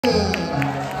How's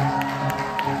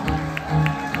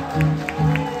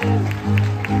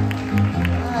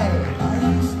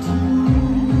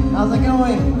it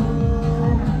going?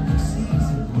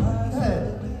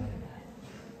 Good.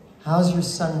 How's your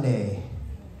Sunday?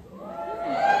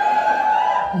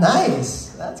 Nice.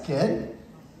 That's good.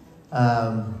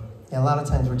 Yeah, a lot of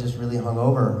times we're just really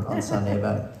hungover on Sunday,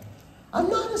 but I'm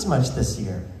not as much this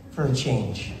year for a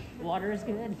change. Water is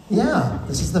good. Yeah,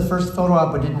 this is the first photo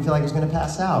op, but didn't feel like I was going to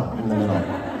pass out in the middle.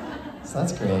 So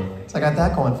that's great. So I got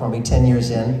that going for me 10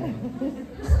 years in.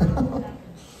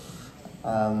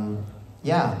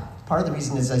 Yeah, part of the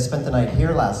reason is I spent the night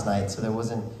here last night, so there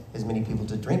wasn't as many people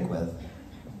to drink with.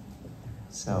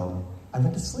 So I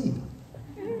went to sleep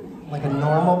like a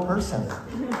normal person.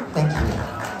 Thank you.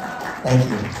 Thank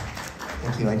you.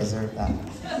 Thank you, I deserve that.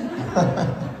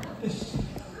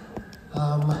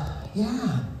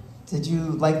 Yeah. Did you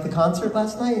like the concert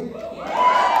last night? Good.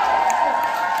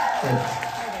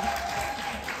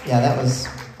 Yeah, that was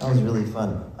really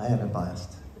fun. I had a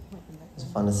blast. It was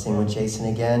fun to sing with Jason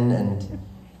again, and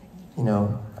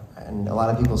and a lot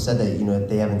of people said that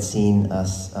they haven't seen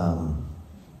us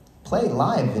play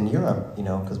live in Europe,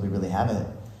 because we really haven't.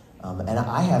 And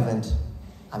I haven't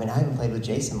played with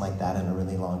Jason like that in a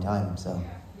really long time, so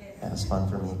that was fun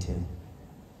for me too.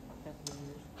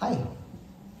 Hi.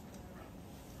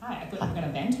 Hi, I thought you were going to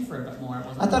banter for a bit more.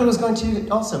 I thought it was going to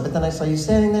also, but then I saw you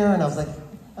standing there, and I was like,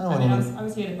 I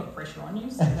was here to put pressure on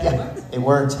you, so that yeah, worked. It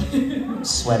worked.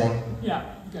 Sweating.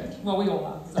 Yeah, good. Well, we all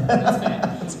are, so that's fair.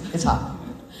 It's hot.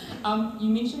 You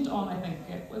mentioned on, I think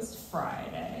it was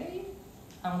Friday,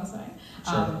 I want to say,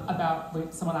 Sure. about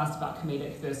when someone asked about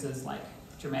comedic versus like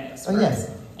dramatic scripts. Oh, yes.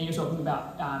 And you're talking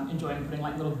about enjoying putting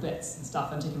like little bits and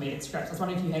stuff into comedic scripts. I was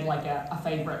wondering if you had like a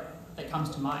favorite that comes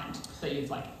to mind that you've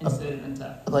like inserted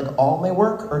into. Like all my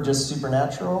work, or just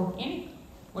Supernatural? Any,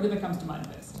 whatever comes to mind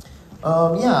first.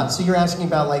 Yeah, so you're asking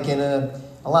about like a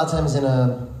lot of times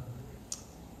well,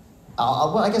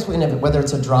 I guess whether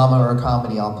it's a drama or a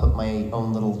comedy, I'll put my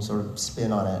own little sort of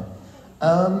spin on it.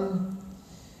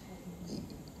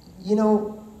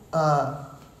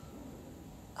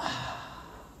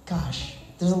 Gosh,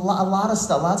 there's a lot of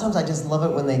stuff. A lot of times I just love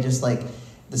it when they just like,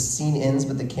 the scene ends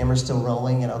but the camera's still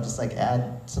rolling, and I'll just like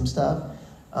add some stuff.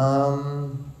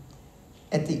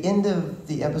 At the end of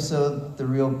the episode, The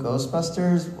Real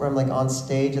Ghostbusters, where I'm like on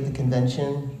stage at the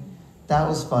convention, that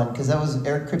was fun, because that was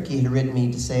Eric Kripke had written me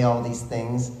to say all these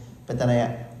things, but then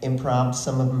I improv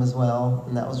some of them as well,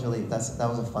 and that was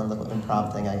a fun little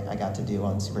improv thing I got to do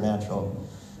on Supernatural.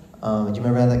 Do you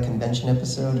remember that convention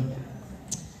episode?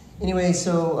 Anyway,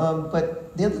 so,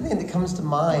 but the other thing that comes to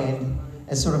mind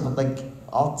as sort of like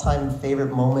all-time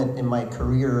favorite moment in my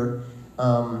career,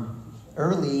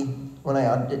 early, when I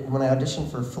auditioned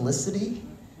for Felicity,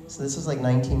 so this was like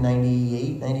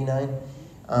 1998,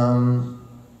 99,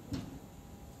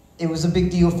 it was a big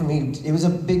deal for me. It was a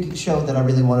big show that I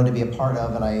really wanted to be a part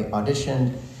of, and I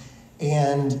auditioned,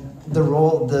 and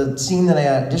the scene that I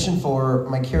auditioned for,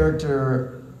 my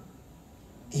character,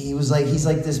 he's like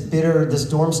this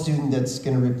dorm student that's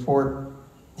gonna report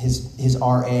his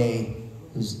RA,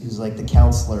 who's like the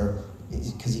counselor,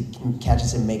 because he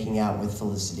catches him making out with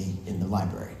Felicity in the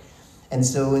library. And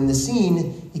so in the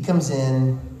scene, he comes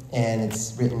in, and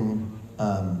it's written,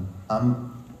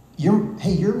 you're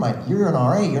an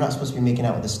RA, you're not supposed to be making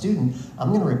out with a student,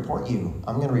 I'm gonna report you,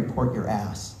 I'm gonna report your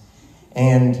ass.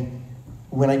 And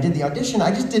when I did the audition,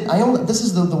 this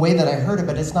is the way that I heard it,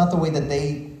 but it's not the way that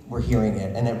they were hearing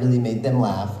it, and it really made them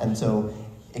laugh, and so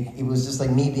it was just like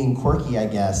me being quirky, I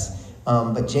guess.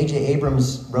 But J.J.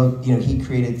 Abrams wrote, he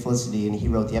created Felicity, and he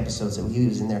wrote the episodes, so he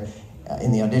was in there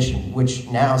in the audition, which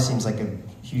now seems like a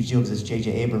huge deal because it's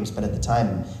J.J. Abrams, but at the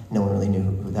time, no one really knew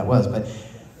who that was. But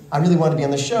I really wanted to be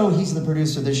on the show. He's the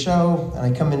producer of the show, and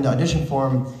I come in to audition for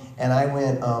him, and I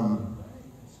went, I'm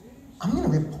gonna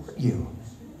report you.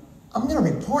 I'm gonna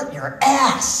report your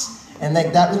ass. And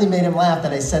that really made him laugh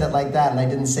that I said it like that, and I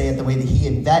didn't say it the way that he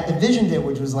had envisioned it,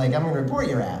 which was like, I'm gonna report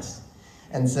your ass.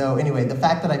 And so anyway, the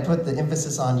fact that I put the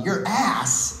emphasis on your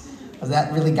ass,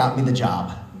 that really got me the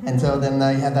job. And so then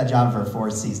I had that job for 4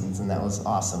 seasons, and that was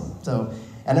awesome. So,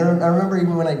 and I remember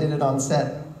even when I did it on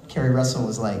set, Carrie Russell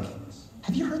was like,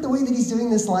 have you heard the way that he's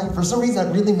doing this line? For some reason,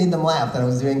 that really made them laugh that I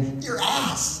was doing your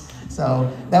ass.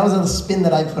 So that was a spin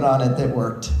that I put on it that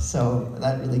worked. So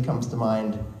that really comes to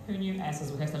mind. Who knew asses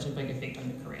would have such a big effect on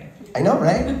your career? I know,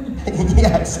 right?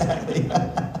 Yeah, exactly.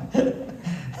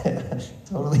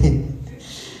 Totally.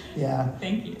 Yeah.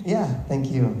 Thank you. Yeah,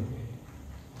 thank you.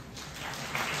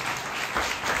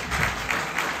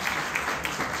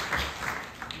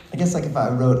 I guess like if I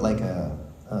wrote like a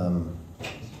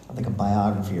like a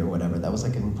biography or whatever. That was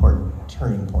like an important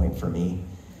turning point for me.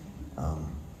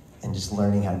 And just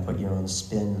learning how to put your own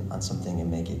spin on something and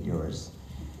make it yours.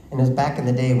 And it was back in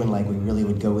the day when like we really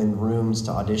would go in rooms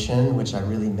to audition, which I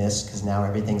really miss because now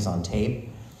everything's on tape.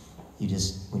 You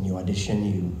just, when you audition,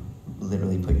 you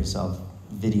literally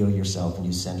video yourself and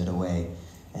you send it away.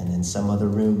 And then some other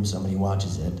room, somebody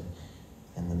watches it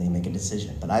and then they make a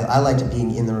decision. But I liked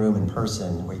being in the room in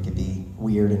person where you could be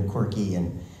weird and quirky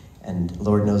and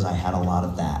Lord knows I had a lot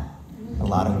of that. A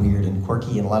lot of weird and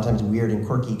quirky, and a lot of times weird and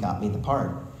quirky got me the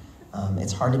part.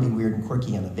 It's hard to be weird and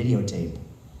quirky on a videotape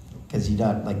because you're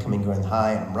not like coming going,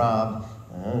 hi, I'm Rob,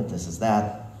 this is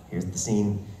that, here's the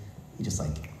scene. You just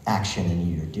like action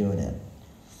and you're doing it.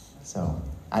 So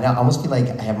I almost feel like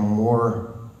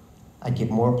I'd get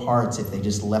more parts if they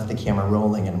just left the camera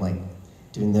rolling and I'm like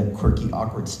doing the quirky,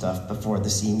 awkward stuff before the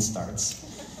scene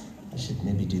starts. I should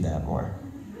maybe do that more.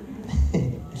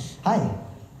 Hi.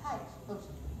 Hi.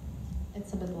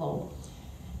 It's a bit low.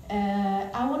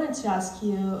 I wanted to ask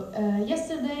you,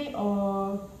 yesterday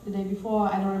or the day before,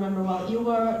 I don't remember well, you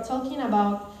were talking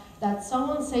about that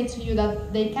someone said to you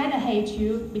that they kind of hate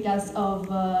you because of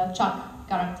Chuck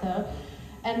character.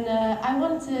 And I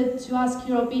wanted to ask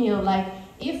your opinion, like,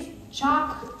 if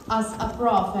Chuck as a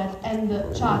prophet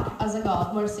and Chuck as a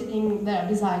god were sitting there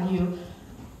beside you,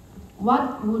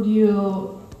 what would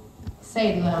you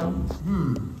say to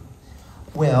them?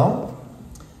 Well,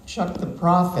 Chuck the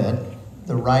prophet,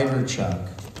 the writer Chuck,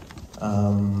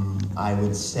 I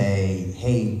would say,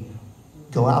 hey,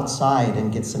 go outside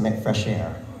and get some fresh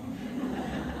air.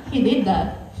 He did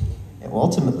that.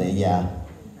 Ultimately, yeah.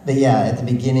 But yeah, at the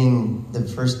beginning,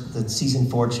 the season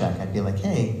 4 Chuck, I'd be like,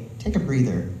 hey, take a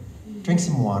breather, drink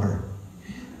some water.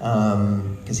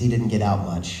 Because he didn't get out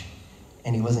much,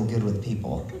 and he wasn't good with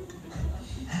people.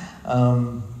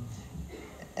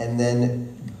 And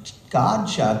then God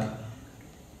Chuck,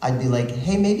 I'd be like,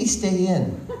 hey, maybe stay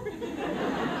in.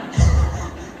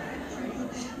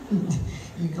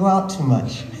 You go out too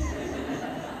much.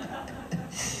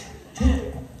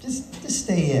 just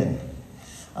stay in.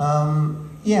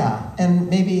 Yeah, and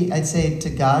maybe I'd say to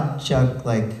God Chuck,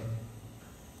 like,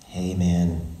 hey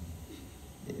man,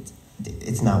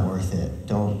 it's not worth it.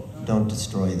 Don't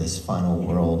destroy this final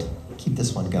world. Keep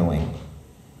this one going,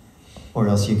 or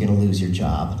else you're gonna lose your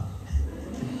job.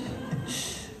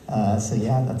 So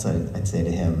yeah, that's what I'd say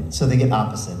to him. So they get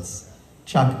opposites.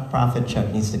 Prophet Chuck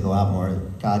needs to go out more.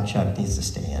 God Chuck needs to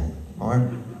stay in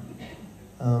more.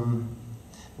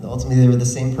 Ultimately, they were the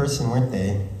same person, weren't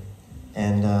they?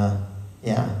 And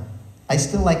yeah, I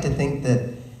still like to think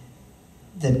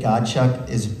that God Chuck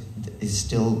is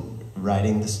still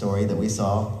writing the story that we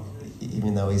saw,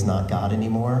 even though he's not God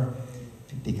anymore,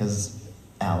 because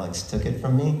Alex took it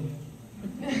from me.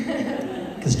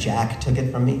 Because Jack took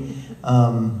it from me.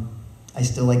 I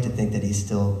still like to think that he's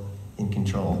still in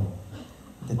control.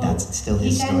 That's still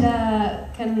his story. He kinda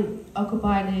can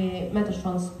occupy the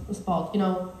Metatron's spot,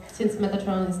 since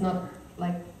Metatron is not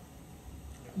like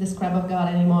the scrap of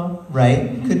God anymore.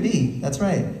 Right? Could be. That's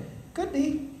right. Could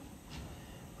be.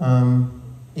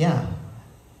 Yeah.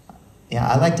 Yeah,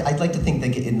 I'd like to think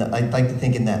in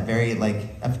that very,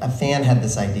 like, a fan had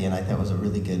this idea, and I thought it was a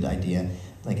really good idea.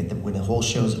 Like when the whole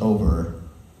show's over,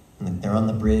 and they're on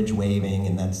the bridge waving,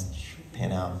 and that's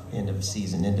pan out, end of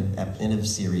season, end of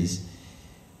series.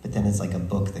 But then it's like a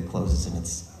book that closes, and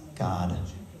it's God.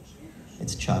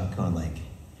 It's Chuck going like,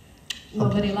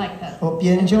 Nobody liked that. Hope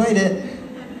you enjoyed it.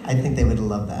 I think they would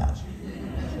love that.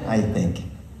 I think.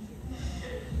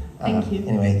 Thank you.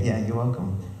 Anyway, yeah, you're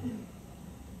welcome.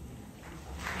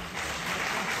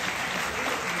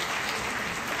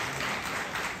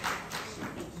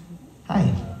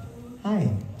 Hi.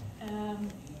 Hi.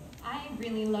 I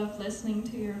really love listening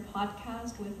to your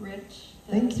podcast with Rich,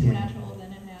 the Thank you. Supernatural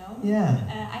Then and Now.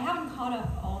 Yeah. I haven't caught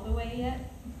up all the way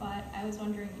yet, but I was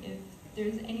wondering if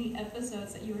there's any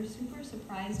episodes that you were super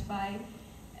surprised by,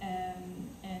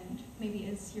 and maybe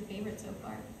is your favorite so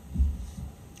far.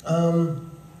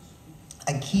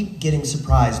 I keep getting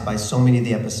surprised by so many of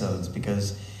the episodes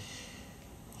because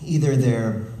either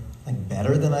they're like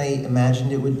better than I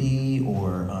imagined it would be,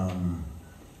 or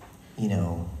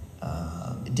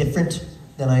different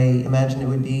than I imagined it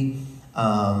would be.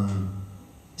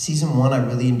 Season 1 I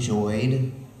really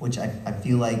enjoyed, which I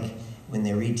feel like when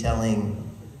they're retelling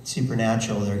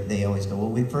Supernatural, they always go,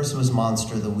 well, first it was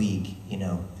Monster of the Week,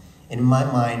 And in my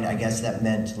mind, I guess that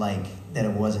meant like that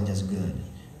it wasn't as good.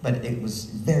 But it was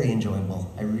very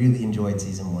enjoyable. I really enjoyed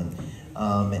season 1.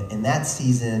 And that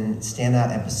season,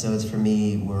 standout episodes for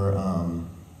me were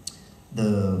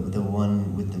the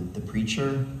one with the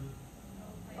preacher.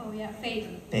 Oh yeah, Faith.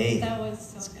 Faith. That was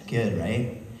so It's good. good,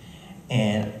 right?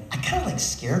 And I kind of like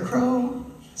Scarecrow.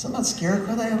 Something about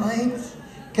Scarecrow that I liked.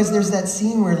 Because there's that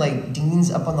scene where like Dean's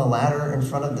up on the ladder in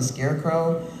front of the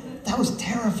Scarecrow. That was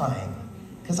terrifying.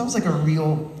 Because that was like a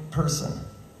real person.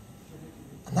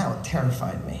 And that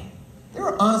terrified me. There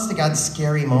were honest to God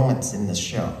scary moments in this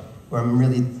show where I'm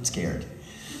really scared.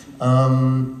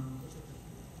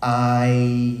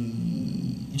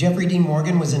 Jeffrey Dean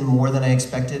Morgan was in more than I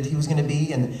expected he was going to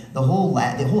be, and the whole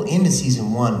end of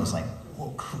season 1 was like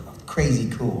crazy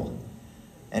cool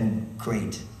and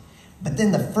great. But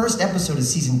then the first episode of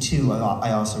season 2,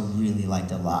 I also really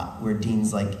liked a lot, where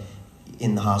Dean's like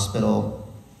in the hospital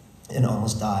and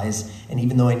almost dies, and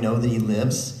even though I know that he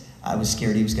lives, I was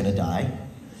scared he was going to die.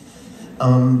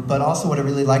 But also what I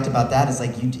really liked about that is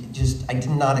like I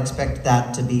did not expect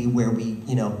that to be where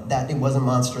that it wasn't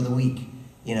Monster of the Week.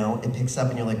 It picks up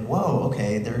and you're like, whoa,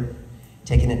 okay, they're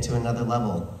taking it to another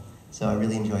level. So I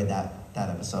really enjoyed that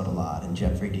episode a lot, and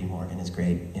Jeffrey Dean Morgan is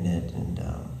great in it, and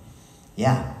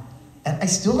yeah. And I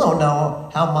still don't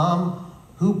know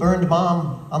who burned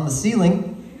Mom on the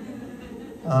ceiling,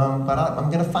 but I'm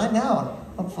gonna find out,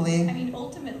 hopefully. I mean,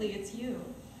 ultimately, it's you.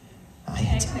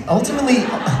 Ultimately,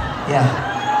 yeah,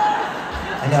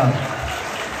 I know.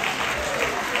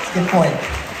 It's a good point.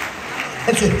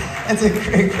 That's a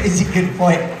crazy good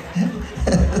point.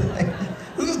 Like,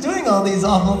 who's doing all these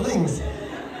awful things?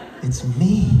 It's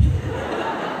me.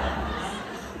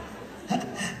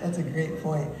 That's a great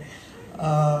point.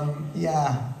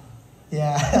 Yeah.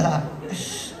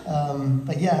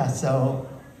 But yeah, so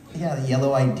yeah, the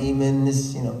Yellow-Eyed Demon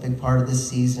is a big part of this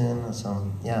season.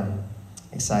 So yeah, I'm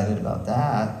excited about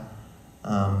that.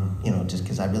 Just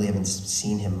because I really haven't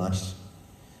seen him much.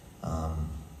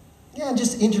 Yeah,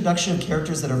 just introduction of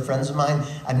characters that are friends of mine.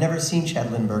 I've never seen Chad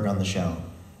Lindbergh on the show.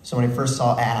 So when I first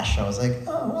saw Ash, I was like,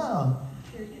 oh, wow,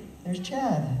 there's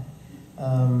Chad.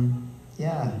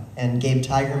 Yeah, and Gabe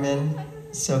Tigerman,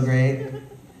 so great.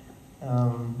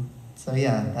 So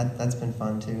yeah, that's been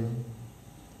fun too.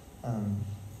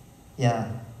 Yeah,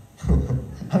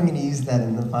 I'm going to use that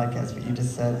in the podcast, what you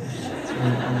just said. It's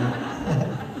really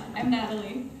funny. I'm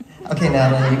Natalie. Okay,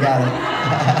 Natalie, you got it.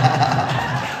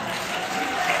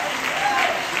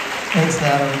 Thanks,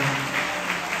 Natalie.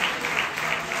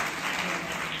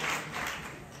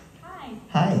 Hi.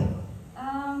 Hi.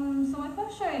 So my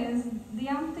question is, the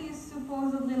empty is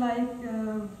supposedly like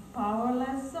a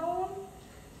powerless zone,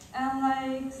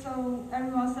 and so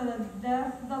everyone said that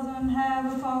Death doesn't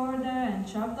have a power there, and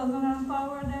Chuck doesn't have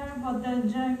power there, but then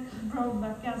Jack brought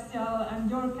back Castiel and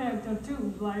your character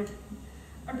too,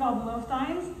 a couple of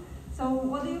times. So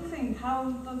what do you think?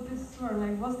 How does this work?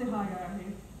 What's the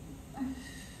hierarchy?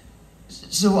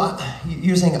 So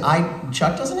you're saying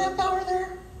Chuck doesn't have power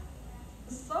there?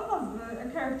 Some of the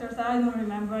characters I don't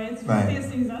remember. It's Right.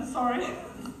 15th season, sorry.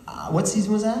 What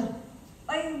season was that?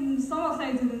 Some of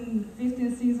it in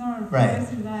 15th season or 14th Right.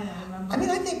 season, I don't remember. I mean,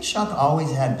 I think Chuck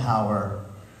always had power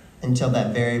until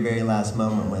that very, very last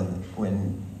moment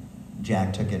when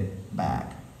Jack took it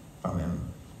back from him.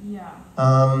 Yeah.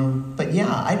 But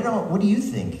yeah, I don't know. What do you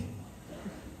think?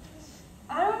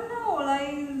 I don't know,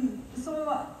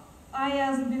 so I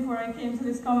asked before I came to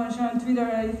this convention on Twitter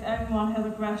if everyone has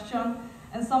a question,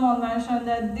 and someone mentioned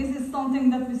that this is something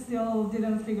that we still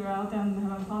didn't figure out and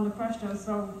haven't found a question,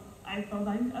 so I thought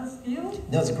I'd ask you.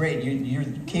 No, it's great. You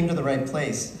came to the right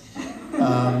place.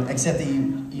 Except that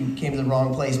you came to the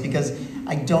wrong place, because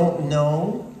I don't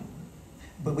know,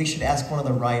 but we should ask one of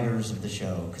the writers of the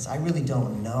show, because I really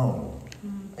don't know.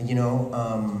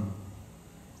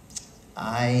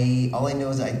 All I know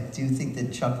is I do think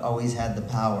that Chuck always had the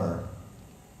power,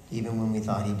 even when we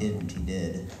thought he didn't. He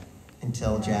did,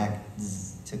 until Jack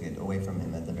took it away from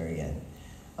him at the very end.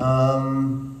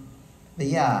 But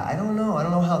yeah, I don't know. I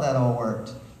don't know how that all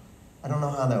worked. I don't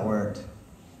know how that worked.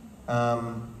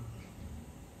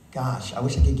 Gosh, I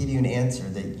wish I could give you an answer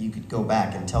that you could go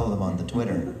back and tell them on the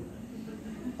Twitter.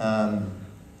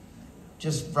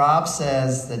 Just Rob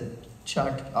says that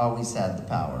Chuck always had the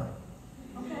power.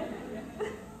 Okay.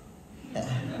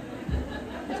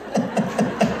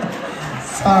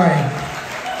 Sorry.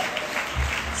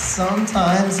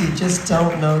 Sometimes you just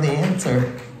don't know the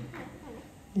answer.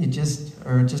 You just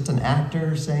are just an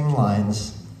actor saying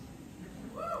lines.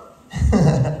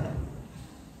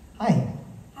 Hi.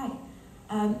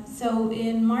 Hi. So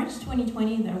in March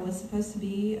 2020, there was supposed to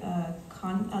be a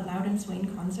Loud and Swain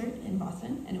concert in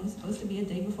Boston, and it was supposed to be a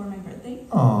day before my birthday.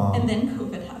 Aww. And then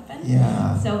COVID happened.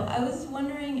 Yeah. So I was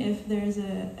wondering if there's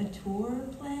a tour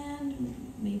planned,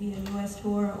 maybe a US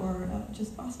tour or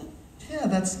just Boston? Yeah,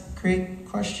 that's a great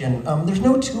question. There's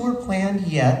no tour planned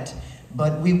yet,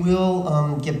 but we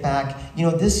will get back.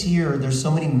 This year there's so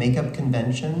many makeup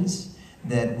conventions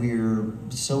that we're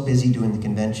so busy doing the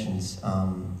conventions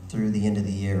through the end of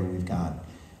the year. We've got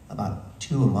about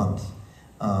 2 a month.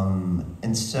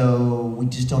 And so we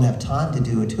just don't have time to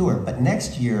do a tour. But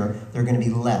next year, there are going to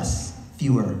be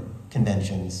fewer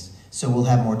conventions. So we'll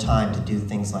have more time to do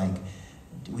things like,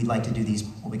 we'd like to do these,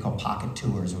 what we call pocket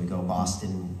tours, where we go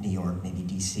Boston, New York, maybe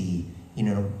DC, you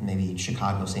know, maybe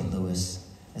Chicago, St. Louis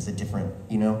as a different,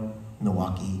 you know,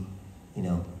 Milwaukee, you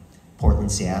know,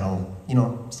 Portland, Seattle, you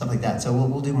know, stuff like that. So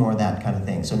we'll do more of that kind of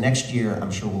thing. So next year,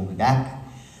 I'm sure we'll be back.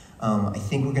 I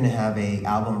think we're going to have a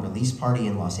album release party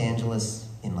in Los Angeles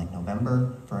in like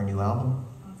November for our new album.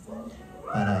 Awesome.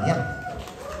 But yeah.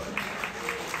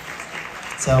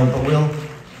 So, but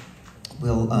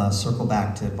we'll circle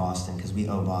back to Boston because we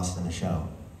owe Boston a show.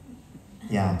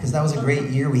 Yeah, because that was a great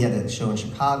year. We had a show in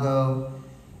Chicago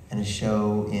and a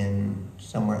show in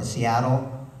somewhere in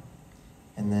Seattle,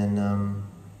 and then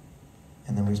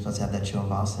we were supposed to have that show in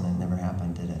Boston, and it never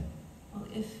happened, did it? Well,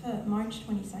 if March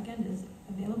 22nd is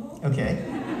available. Okay.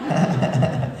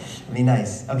 It'd be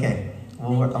nice. Okay.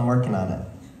 I'm working on it.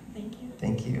 Thank you.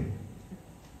 Thank you.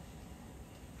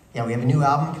 Yeah, we have a new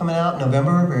album coming out in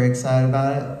November. Very excited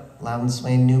about it. Loud and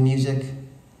Swain, new music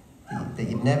that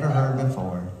you've never heard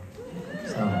before.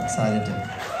 So I'm excited to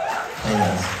play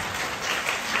those.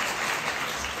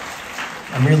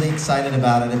 I'm really excited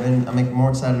about it. I'm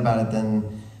more excited about it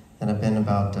than I've been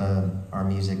about our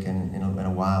music in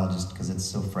a while, just because it's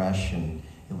so fresh and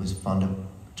it was fun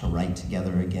to write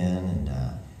together again. And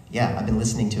yeah, I've been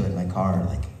listening to it in my car.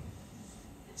 Like,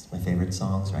 it's my favorite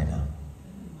songs right now.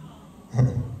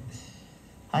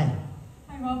 Hi.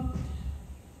 Hi, Rob.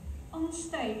 On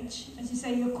stage, as you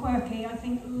say, you're quirky, I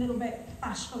think a little bit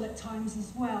bashful at times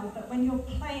as well, but when you're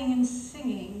playing and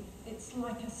singing, it's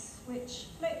like a switch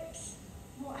flips.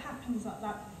 What happens at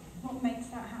that? What makes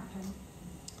that happen?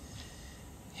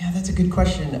 Yeah, that's a good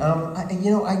question.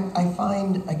 I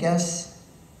find, I guess,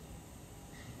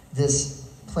 this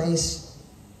place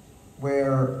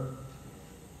where,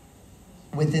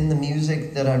 within the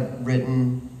music that I've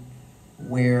written,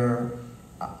 where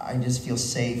I just feel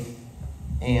safe,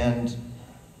 and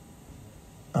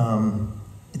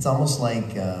it's almost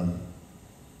like,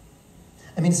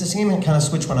 it's the same kind of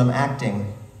switch when I'm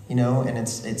acting, you know, and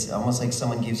it's almost like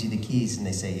someone gives you the keys and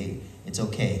they say, hey, it's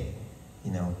okay, you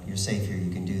know, you're safe here,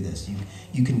 you can do this.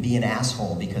 You can be an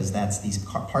asshole, because that's these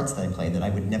parts that I play that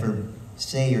I would never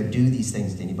say or do these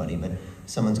things to anybody, but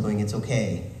someone's going, it's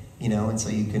okay, you know, and so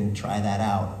you can try that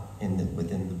out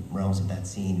within the realms of that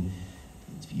scene.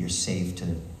 You're safe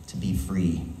to be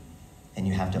free, and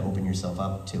you have to open yourself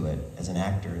up to it as an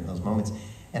actor in those moments.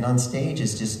 And on stage,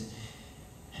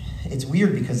 it's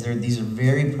weird, because these are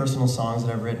very personal songs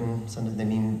that I've written. Sometimes they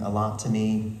mean a lot to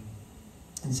me,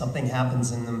 and something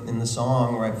happens in the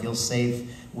song where I feel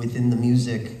safe within the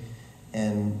music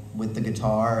and with the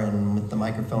guitar and with the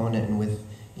microphone and with,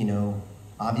 you know,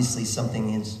 obviously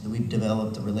something is that we've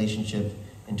developed a relationship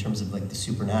in terms of like the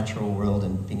supernatural world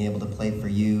and being able to play for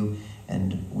you,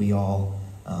 and we all,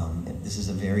 this is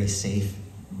a very safe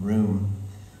room.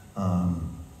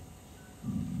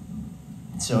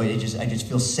 So I just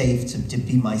feel safe to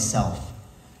be myself,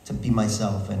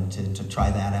 and to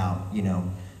try that out, you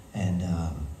know, and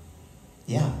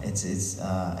yeah,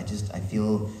 I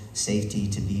feel safety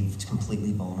to be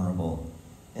completely vulnerable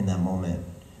in that moment,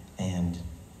 and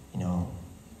you know,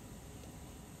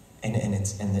 and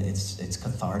it's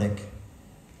cathartic.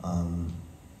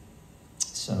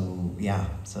 So yeah,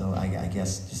 so I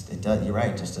guess just it does. You're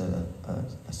right. Just a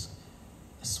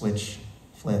switch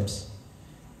flips,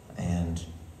 and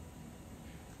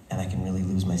I can really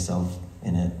lose myself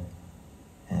in it,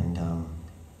 and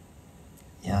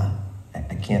yeah,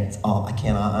 I can't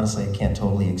honestly, I can't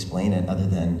totally explain it other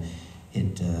than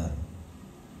it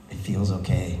feels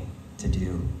okay to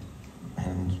do,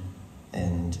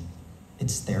 and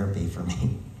it's therapy for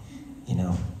me, you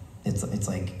know. It's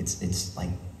like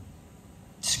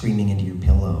screaming into your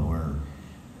pillow, or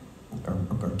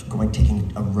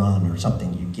taking a run or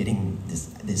something. You're getting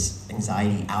this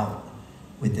anxiety out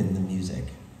within the music,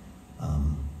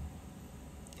 and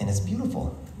it's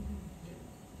beautiful.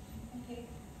 Okay.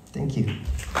 Thank you.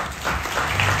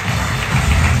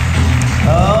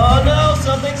 Oh no,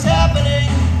 something's happening.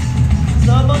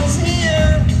 Someone's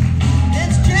here.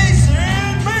 It's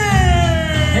Jason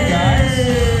Byrne. Hey guys.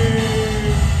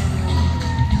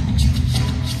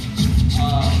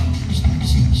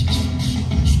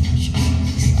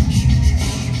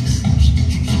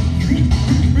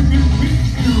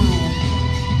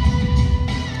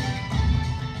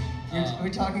 We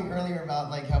were talking earlier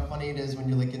about like how funny it is when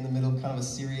you're like in the middle of kind of a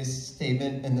serious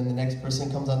statement, and then the next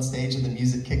person comes on stage and the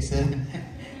music kicks in.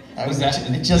 I Was was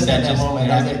that- just did at that that just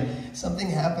moment. I was happen? like, something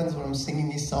happens when I'm singing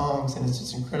these songs, and it's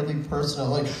just incredibly personal.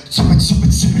 Like,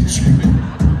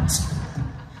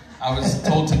 I was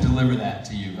told to deliver that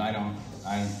to you.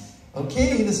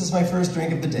 okay, this is my first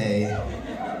drink of the day.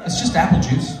 It's just apple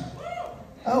juice.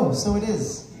 Oh, so it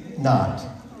is not.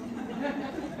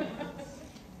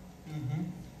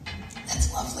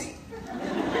 That's lovely.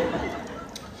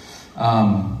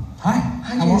 Hi.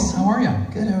 Hi, Jason. How are you?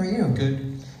 Good. How are you?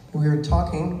 Good. We were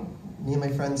talking. Me and my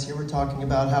friends here were talking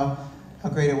about how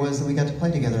great it was that we got to play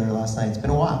together last night. It's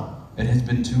been a while. It has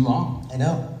been too long. I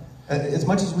know. As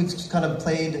much as we've kind of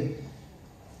played,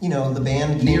 you know, the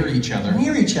band Near each other.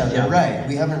 Near each other, Yeah. right?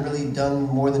 We haven't really done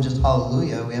more than just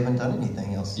Hallelujah. We haven't done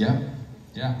anything else. Yeah.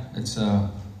 It's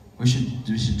we should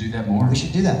do that more. We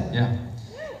should do that. Yeah.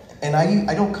 And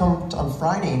I don't come on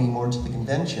Friday anymore to the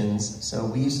conventions, so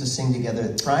we used to sing together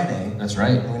at Friday. That's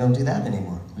right. And we don't do that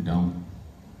anymore. We don't.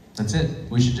 That's it.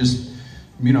 We should just,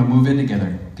 move in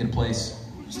together, get a place,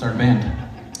 start a band.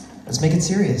 Let's make it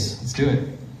serious. Let's do it.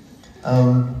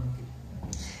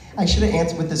 I should have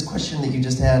answered with this question that you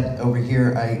just had over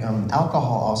here.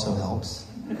 Alcohol also helps.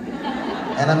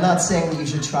 And I'm not saying that you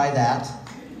should try that.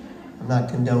 I'm not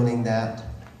condoning that,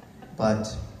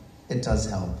 but it does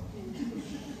help.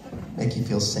 Make you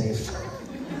feel safe.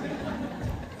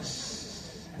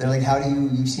 They're like, how do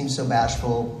you seem so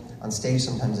bashful on stage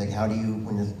sometimes, like how do you,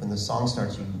 when the song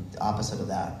starts, you, the opposite of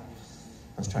that.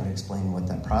 I was trying to explain what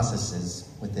that process is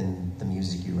within the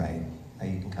music you write, how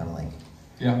you can kind of like...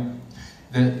 Yeah.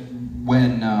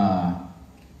 When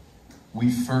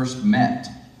we first met,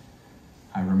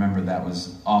 I remember that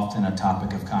was often a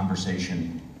topic of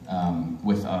conversation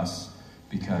with us,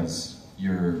 because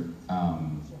you're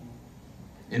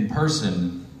in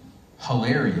person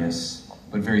hilarious,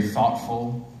 but very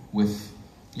thoughtful with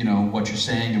what you're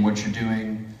saying and what you're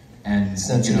doing, and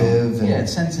sensitive, and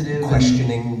it's sensitive,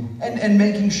 questioning, and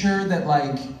making sure that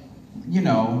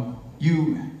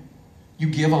you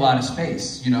give a lot of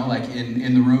space, like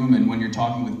in the room, and when you're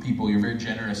talking with people, you're very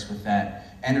generous with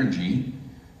that energy.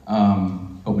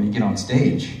 But when you get on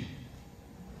stage,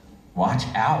 watch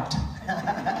out.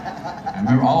 I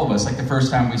remember all of us, like the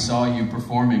first time we saw you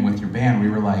performing with your band, we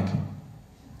were like,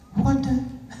 what the?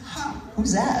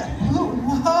 Who's that?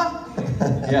 What?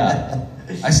 Yeah.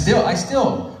 I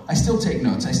still take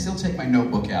notes. I still take my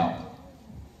notebook out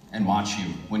and watch you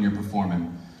when you're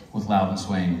performing with Loud and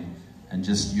Swain. And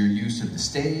just your use of the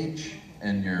stage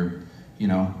and your,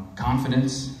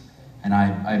 confidence. And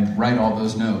I write all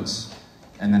those notes,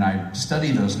 and then I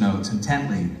study those notes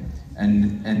intently,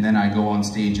 and then I go on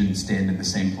stage and stand in the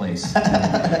same place.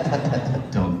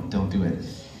 Don't do it.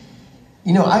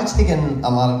 I've taken a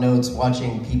lot of notes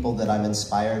watching people that I'm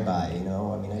inspired by,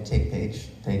 I take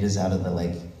pages out of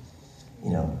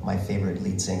my favorite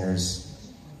lead singers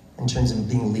in terms of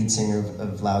being a lead singer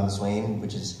of Loud and Swain,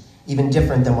 which is even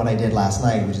different than what I did last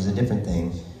night, which is a different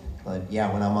thing. But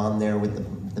yeah, when I'm on there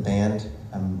with the band,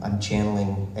 I'm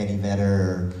channeling Eddie Vedder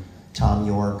or Tom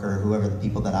York or whoever the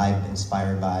people that I've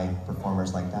inspired by,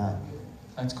 performers like that.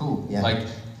 That's cool. Yeah. Like,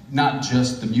 not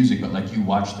just the music, but like you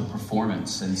watch the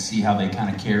performance and see how they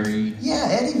kind of carry. Yeah,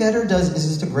 Eddie Vedder is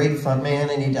just a great frontman,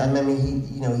 and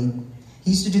he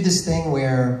used to do this thing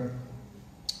where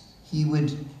he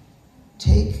would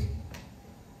take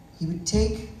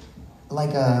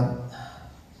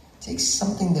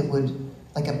something that would,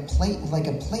 like a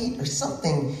plate or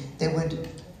something that would,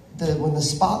 when the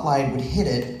spotlight would hit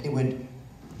it, it would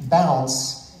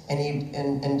bounce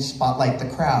and spotlight the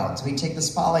crowd. So he'd take the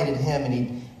spotlight at him, and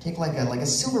he'd take like a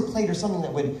silver plate or something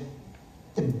that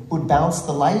would bounce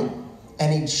the light,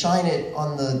 and he'd shine it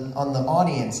on the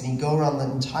audience, and he'd go around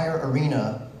the entire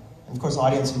arena. And of course, the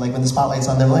audience would, like, when the spotlight's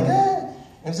on them, like, ah!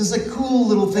 It was just a cool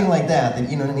little thing like that,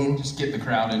 you know what I mean? Just get the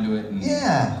crowd into it.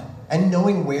 Yeah. And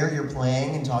knowing where you're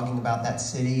playing and talking about that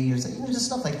city, or just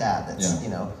stuff like that. That's,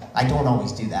 I don't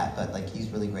always do that, but like he's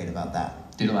really great about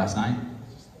that. Did it last night?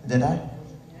 Did I?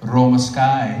 Roma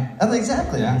Sky. Oh,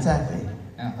 exactly. Yeah. Exactly.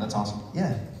 Yeah, that's awesome.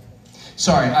 Yeah.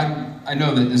 Sorry, I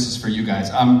know that this is for you guys.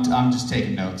 I'm just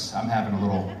taking notes. I'm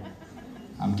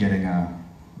getting a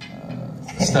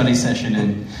study session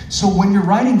in. So when you're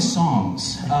writing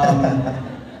songs,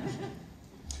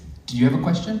 do you have a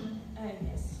question?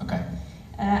 Yes. Okay.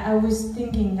 I was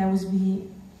thinking that would be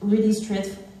really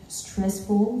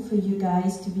stressful for you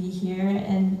guys to be here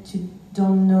and to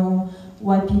don't know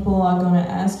what people are gonna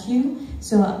ask you.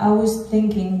 So I was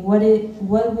thinking, what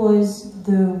was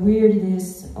the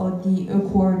weirdest or the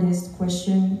awkwardest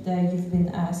question that you've been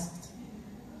asked?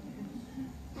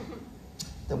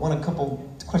 That one a couple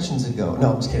questions ago.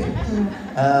 No, I'm just kidding.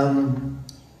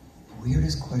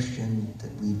 Weirdest question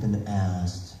that we've been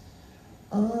asked.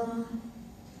 I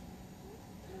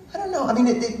don't know. I mean,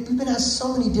 we've been asked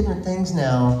so many different things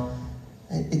now.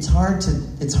 It's hard to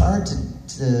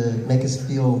make us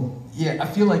feel. Yeah, I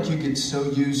feel like you get so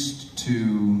used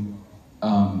to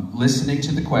listening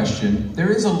to the question. There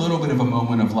is a little bit of a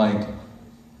moment of like,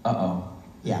 uh-oh.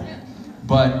 Yeah.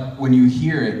 But when you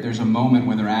hear it, there's a moment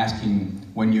when they're asking,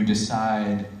 when you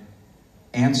decide,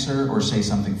 answer or say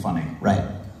something funny. Right.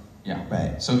 Yeah.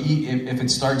 Right. So if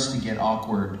it starts to get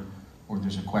awkward, or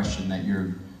there's a question that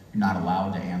you're not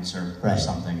allowed to answer or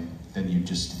something, then you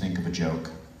just think of a joke.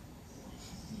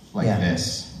 Like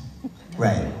this.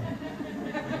 Right.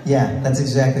 Yeah, that's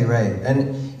exactly right.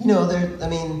 And, you know,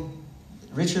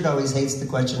 Richard always hates the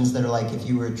questions that are like, if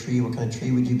you were a tree, what kind of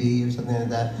tree would you be, or something like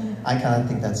that. I kind of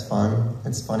think that's fun.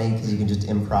 It's funny because you can just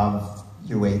improv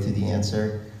your way through the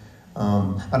answer.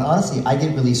 But honestly, I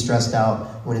get really stressed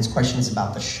out when it's questions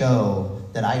about the show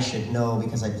that I should know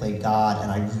because I played God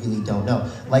and I really don't know.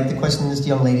 Like the question this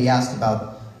young lady asked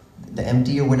about the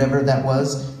empty or whatever that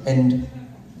was, and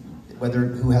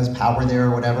who has power there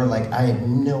or whatever, like I have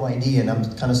no idea, and I'm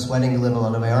kind of sweating a little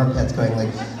under my armpits going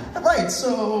like, right,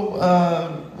 so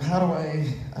how do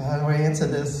I answer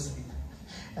this?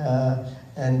 So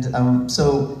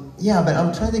yeah, but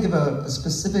I'm trying to think about a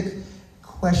specific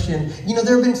question. You know,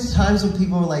 there have been times when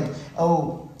people are like,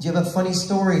 oh, do you have a funny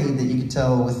story that you could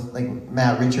tell with like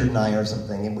Matt, Richard, and I or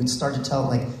something? And we'd start to tell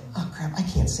like, oh crap, I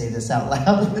can't say this out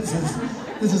loud. This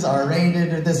is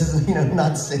R-rated, or this is, you know,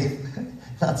 not safe.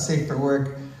 Not safe for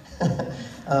work.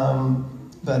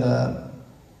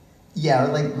 Yeah, or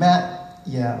like Matt,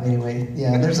 yeah, anyway,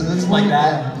 yeah, there's like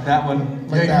that one.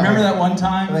 Like yeah, you remember that one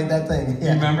time? Like that thing, yeah.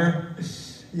 You remember?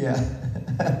 Yeah.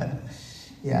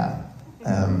 Yeah.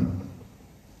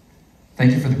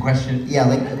 Thank you for the question. Yeah,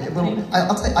 like,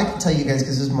 I can tell you guys,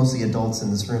 because there's mostly adults in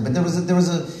this room, but there was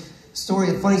a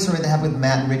funny story that happened with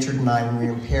Matt and Richard and I when we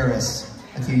were in Paris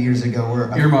a few years ago.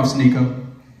 Earmuffs, Nico.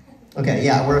 Okay,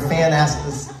 yeah, where a fan asked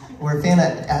us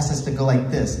to go like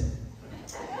this.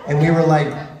 And we were like,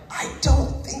 I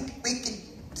don't think we can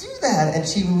do that. And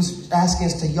she was asking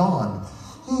us to yawn.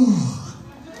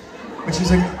 But she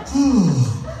was like,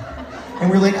 and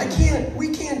we're like, we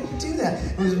can't do that.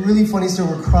 It was really funny, so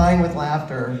we're crying with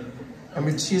laughter.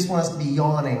 And she just wanted us to be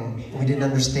yawning. We didn't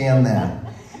understand that.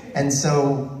 And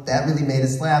so that really made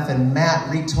us laugh. And Matt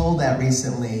retold that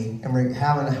recently, and we're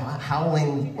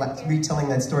howling, retelling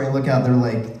that story. And look out, they're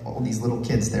like, all these little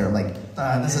kids there, like,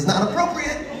 this is not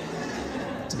appropriate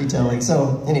to be telling.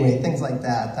 So anyway, things like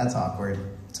that, that's awkward.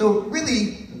 So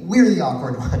really, we're the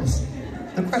awkward ones.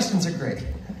 The questions are great.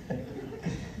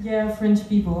 Yeah, French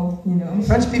people, you know.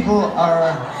 French people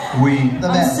are the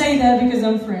best. I say that because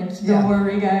I'm French. Don't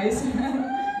worry, guys.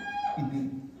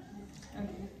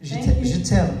 Je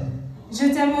t'aime.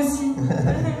 Je t'aime aussi.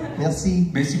 Merci.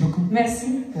 Merci beaucoup.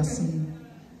 Merci. Merci.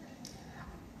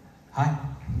 Hi.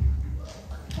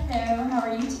 Hello, how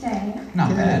are you today?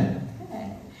 Not bad. Good.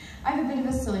 I have a bit of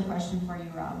a silly question for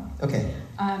you, Rob. Okay.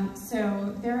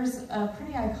 So there's a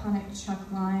pretty iconic Chuck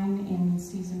line in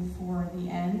season 4, The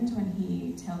End, when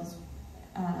he tells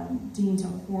Dean to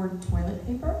hoard toilet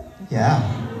paper. Yeah.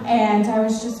 And I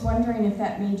was just wondering if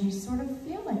that made you sort of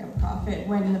feel like a prophet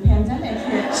when the pandemic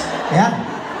hit.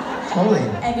 Yeah, totally.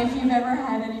 And if you've ever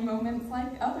had any moments like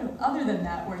other than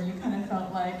that, where you kind of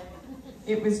felt like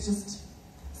it was just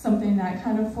something that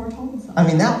kind of foretold something. I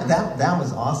mean, that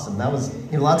was awesome. That was,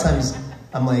 you know, a lot of times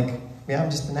I'm like, yeah, I'm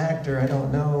just an actor, I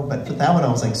don't know. But for that one, I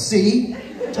was like, see,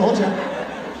 told you.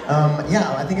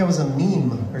 Yeah, I think I was a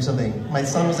meme or something. My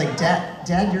son was like,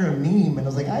 Dad, you're a meme. And I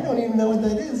was like, I don't even know what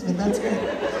that is, but that's great.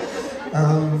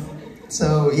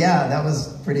 So yeah, that was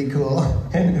pretty cool.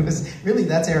 And it was really,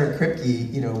 that's Eric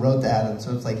Kripke, you know, wrote that. And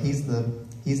so it's like, he's the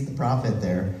prophet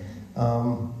there.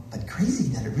 But crazy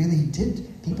that it really did.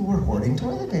 People were hoarding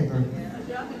toilet paper.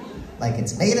 Like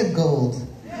it's made of gold.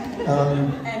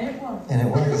 And it was. And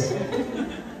it was.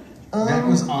 That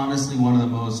was honestly one of the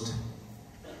most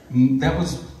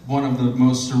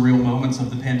surreal moments of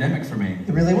the pandemic for me.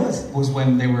 It really was. Was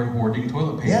when they were hoarding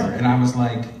toilet paper. Yeah. And I was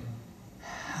like,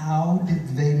 how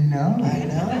did they know? I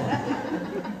know.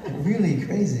 Really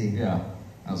crazy. Yeah,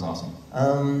 that was awesome.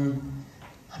 I'm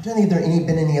trying to think if there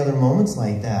been any other moments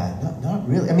like that. Not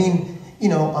really. I mean, you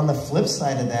know, on the flip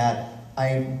side of that,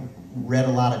 I read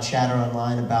a lot of chatter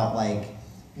online about like,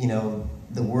 you know,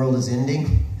 the world is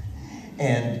ending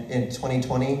and in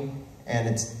 2020, and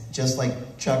it's just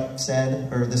like Chuck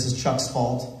said, or this is Chuck's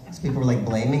fault. So people were like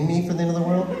blaming me for the end of the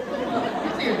world.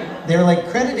 They were like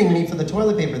crediting me for the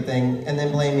toilet paper thing and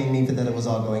then blaming me for that it was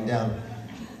all going down.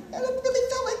 And it really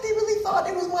felt like they really thought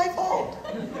it was my fault.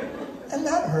 And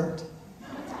that hurt.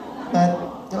 But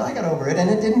you know, I got over it, and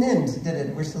it didn't end, did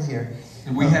it? We're still here.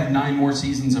 And we have 9 more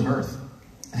seasons of Earth.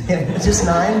 Just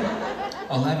 9?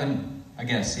 11, I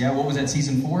guess. Yeah, what was that,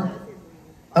 season 4?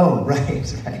 Oh, right.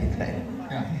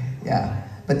 Yeah. Yeah.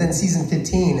 But then season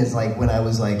 15 is like when I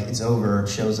was like, it's over,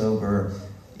 show's over,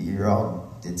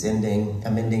 it's ending,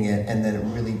 I'm ending it, and then it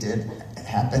really did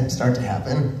start to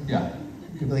happen. Yeah.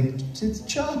 People are like, it's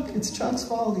Chuck's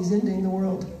fault, he's ending the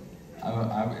world.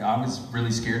 I was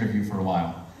really scared of you for a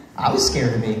while. I was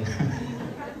scared of me.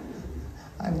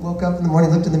 I woke up in the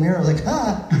morning, looked in the mirror, I was like,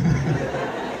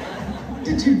 what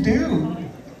did you do?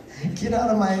 Get out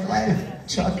of my life,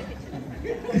 Chuck.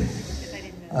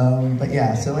 But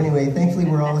yeah, so anyway, thankfully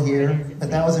we're all here. But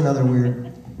that was another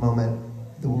weird moment.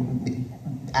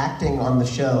 Acting on the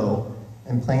show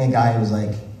and playing a guy who was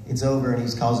like, it's over, and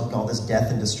he calls it all this death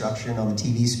and destruction on the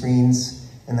TV screens.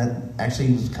 And that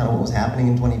actually was kind of what was happening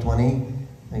in 2020. I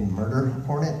mean, murder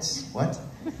hornets, what?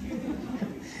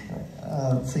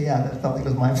 So yeah, that felt like it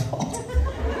was my fault.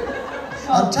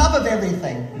 On top of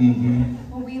everything.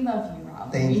 Well, we love you,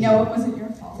 Rob. Thank you. We know it wasn't your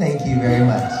fault. Thank you very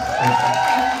much.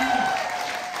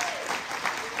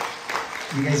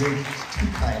 You guys are too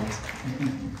kind.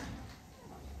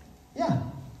 Yeah.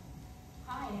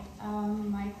 Hi,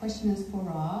 my question is for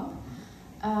Rob.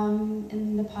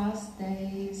 In the past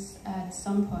days, at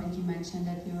some point you mentioned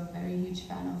that you're a very huge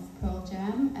fan of Pearl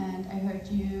Jam, and I heard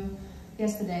you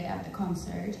yesterday at the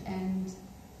concert, and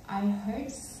I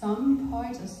heard some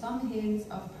parts or some hints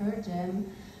of Pearl Jam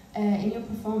in your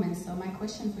performance. So my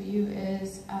question for you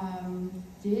is,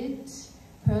 did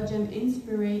Pearl Jam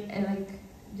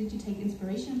did you take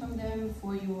inspiration from them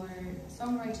for your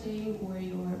songwriting or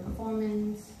your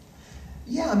performance?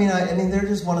 Yeah, I mean, they're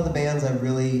just one of the bands I've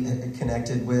really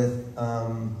connected with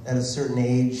at a certain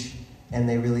age, and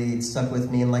they really stuck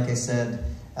with me. And like I said,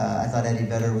 I thought Eddie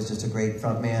Vedder was just a great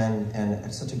frontman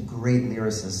and such a great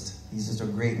lyricist. He's just a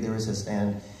great lyricist,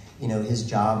 and you know, his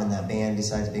job in that band,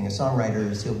 besides being a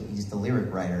songwriter, is he's the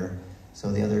lyric writer.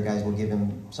 So the other guys will give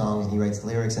him songs and he writes the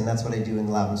lyrics, and that's what I do in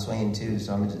Loud and Swain too,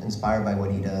 so I'm inspired by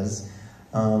what he does.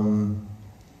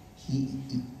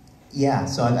 Yeah,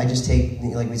 so I just take,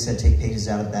 like we said, take pages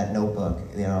out of that notebook.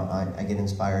 You know, I get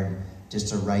inspired just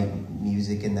to write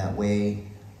music in that way.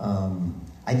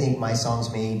 I think my songs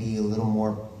may be a little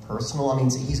more personal. I mean,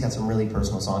 he's got some really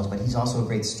personal songs, but he's also a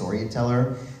great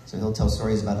storyteller. So he'll tell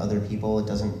stories about other people.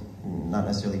 It not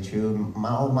necessarily true.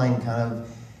 All of mine kind of,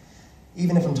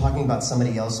 even if I'm talking about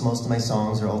somebody else, most of my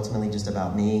songs are ultimately just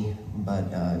about me.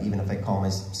 But even if I call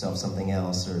myself something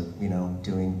else, or you know,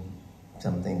 doing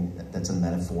something that's a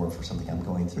metaphor for something I'm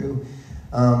going through.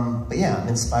 But yeah, I'm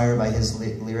inspired by his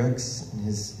lyrics and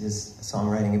his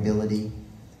songwriting ability.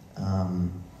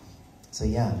 So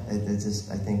yeah, it's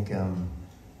just, I think,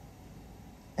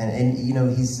 and you know,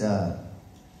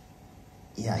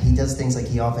 yeah, he does things like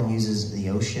he often uses the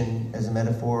ocean as a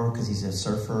metaphor because he's a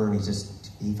surfer and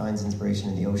he finds inspiration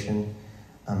in the ocean.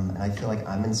 And I feel like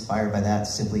I'm inspired by that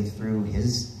simply through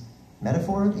his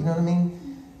metaphor, you know what I mean?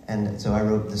 And so I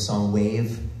wrote the song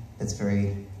Wave, that's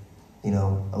very, you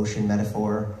know, ocean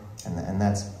metaphor, and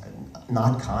that's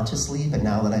not consciously, but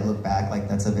now that I look back, like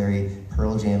that's a very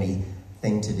Pearl Jam-y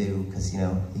thing to do, because, you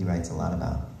know, he writes a lot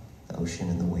about the ocean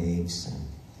and the waves, and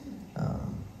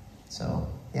so,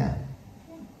 yeah.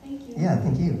 Thank you. Yeah,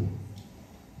 thank you.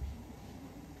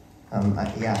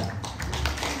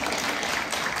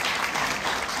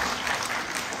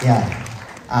 Yeah.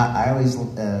 I always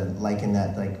liken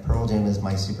that, like, Pearl Jam is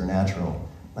my supernatural.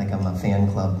 Like, I'm a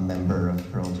fan club member of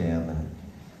Pearl Jam, and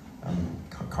I'm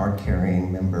a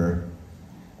card-carrying member,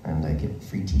 and I get a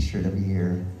free t-shirt every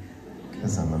year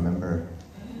because I'm a member.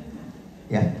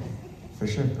 Yeah, for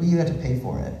sure. Well, you have to pay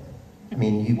for it. I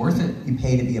mean, Worth it. You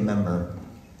pay to be a member.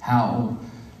 How,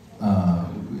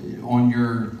 on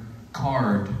your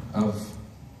card of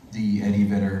the Eddie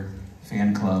Vedder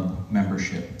fan club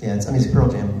membership. Yeah, it's Pearl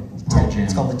Jam. Pearl Jam.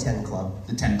 It's called the 10 Club.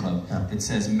 The 10 Club. Yeah. It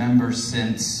says member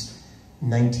since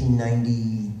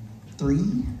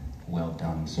 1993. Well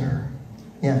done, sir.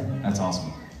 Yeah. That's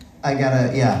awesome. I've got a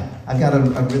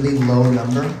really low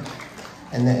number,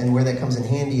 and where that comes in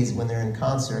handy is when they're in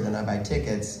concert and I buy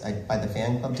tickets. I buy the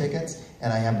fan club tickets,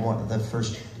 and I have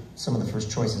some of the first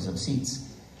choices of seats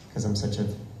because I'm such a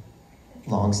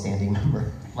long-standing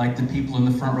member. Like the people in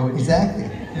the front row. Exactly.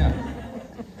 Yeah.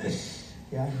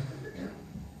 Yeah.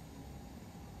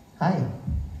 Hi.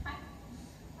 Hi.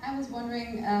 I was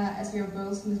wondering, as you're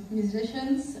both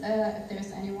musicians, if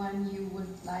there's anyone you would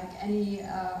like, any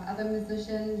other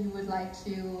musician you would like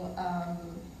to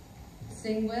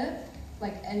sing with,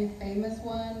 like any famous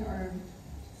one or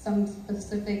some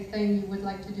specific thing you would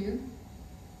like to do?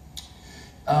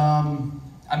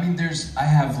 I mean, I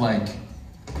have like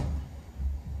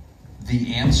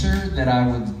the answer that I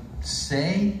would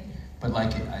say, but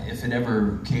like if it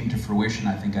ever came to fruition,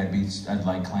 I think I'd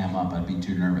like clam up. I'd be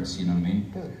too nervous, you know what I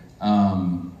mean? Good.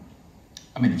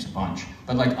 I mean, there's a bunch,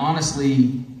 but like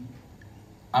honestly,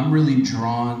 I'm really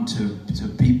drawn to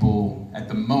people at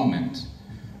the moment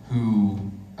who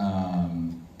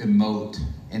emote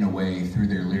in a way through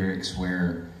their lyrics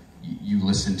where you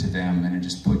listen to them and it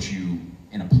just puts you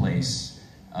in a place.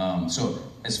 So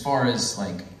as far as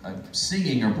like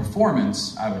singing or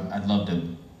performance, I'd love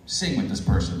to sing with this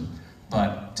person,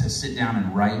 but to sit down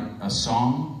and write a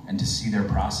song and to see their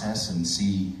process and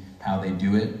see how they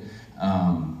do it,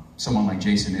 someone like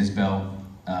Jason Isbell,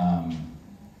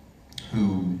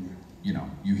 who, you know,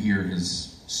 you hear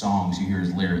his songs, you hear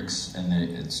his lyrics, and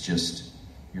it's just,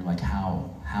 you're like,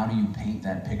 how do you paint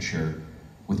that picture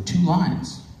with 2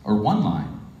 lines or 1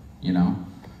 line, you know?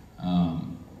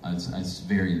 It's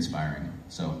very inspiring.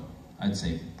 So I'd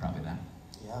say probably that.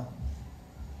 Yeah.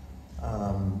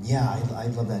 Yeah, I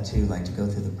love that too, like to go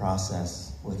through the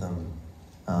process with them.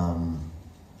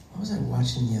 What was I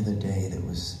watching the other day that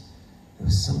was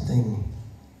something,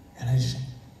 and I'm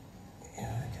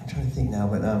trying to think now,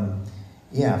 but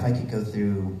yeah, if I could go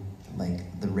through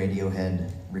like the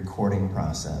Radiohead recording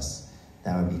process,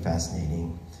 that would be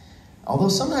fascinating. Although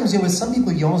sometimes, you know, with some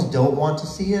people, you almost don't want to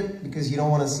see it because you don't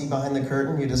want to see behind the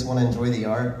curtain. You just want to enjoy the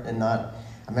art and not.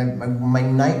 I mean, my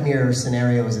nightmare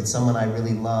scenario is that someone I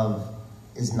really love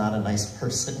is not a nice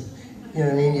person. You know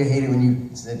what I mean? You hate it when you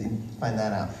find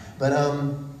that out. But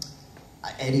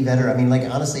Eddie Vedder, I mean, like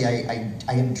honestly, I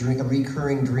have a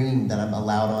recurring dream that I'm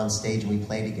allowed on stage and we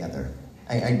play together.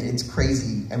 It's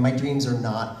crazy, and my dreams are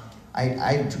not. I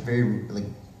have very like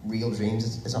real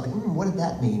dreams. It's not like, what did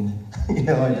that mean? You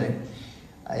know,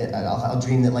 I'll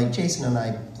dream that like Jason and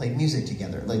I played music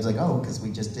together. Like, it's like, oh, because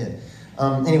we just did.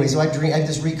 Anyway, so I have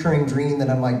this recurring dream that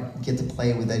I might get to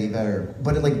play with Eddie Vedder,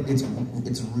 but it's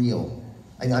real.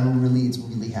 It's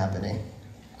really happening.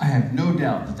 I have no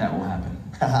doubt that will happen.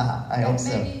 I hope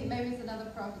so. Maybe it's another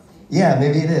prophecy. Yeah,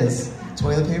 maybe it is.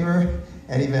 Toilet paper,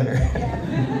 Eddie Vedder.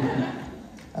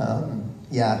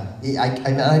 Yeah,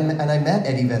 I met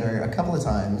Eddie Vedder a couple of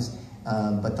times,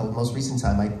 but the most recent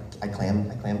time I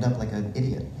clammed up like an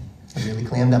idiot. I really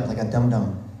clammed up like a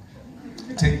dum-dum.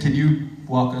 Can you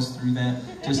walk us through that,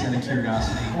 just out of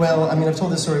curiosity? Well, I mean, I've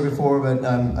told this story before, but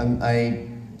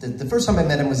the first time I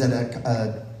met him was at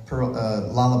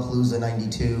Lollapalooza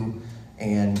 '92,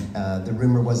 and the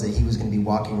rumor was that he was going to be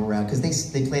walking around,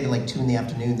 because they played at like 2 in the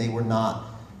afternoon. They were not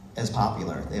as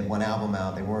popular. They had 1 album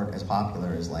out. They weren't as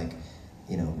popular as like,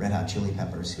 you know, Red Hot Chili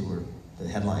Peppers, who were the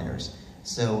headliners.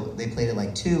 So they played at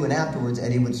like 2, and afterwards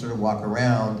Eddie would sort of walk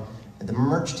around at the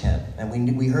merch tent, and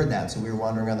we heard that, so we were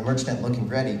wandering around the merch tent looking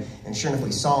for Eddie, and sure enough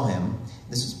we saw him.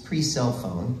 This was pre-cell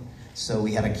phone, so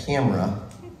we had a camera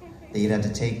that you'd have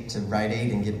to take to Rite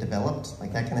Aid and get developed,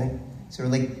 like that kind of thing. So we're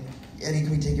like, Eddie, can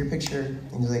we take your picture?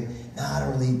 And he's like, nah, I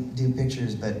don't really do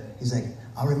pictures, but he's like,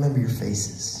 I'll remember your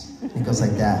faces. And he goes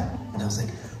like that, and I was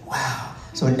like, wow.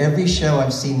 So at every show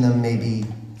I've seen them maybe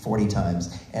 40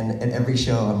 times, and at every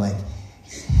show I'm like,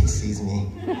 he sees me.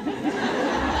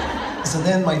 So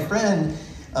then my friend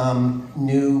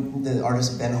knew the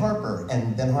artist Ben Harper,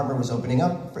 and Ben Harper was opening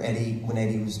up for Eddie when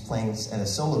Eddie was playing at a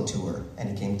solo tour, and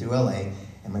he came through LA,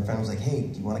 and my friend was like, hey,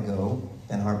 do you want to go?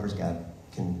 Ben Harper's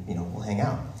we'll hang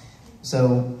out.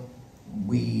 So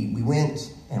we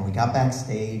went, and we got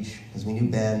backstage, because we knew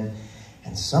Ben,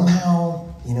 and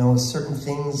somehow, you know, certain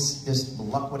things, just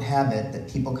luck would have it, that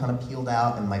people kind of peeled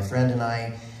out, and my friend and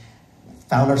I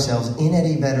found ourselves in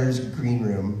Eddie Vedder's green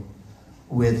room,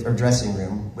 dressing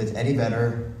room, with Eddie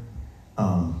Vedder,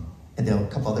 and there were a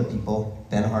couple other people,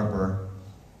 Ben Harper,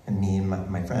 and me and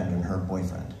my friend and her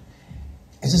boyfriend.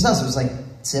 It's just us. It was like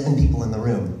 7 people in the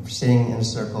room, sitting in a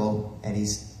circle.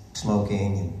 Eddie's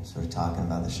smoking and sort of talking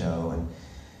about the show,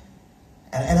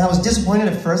 and I was disappointed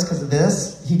at first because of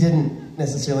this. He didn't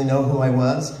necessarily know who I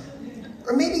was,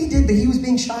 or maybe he did, but he was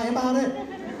being shy about it.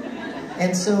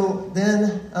 And so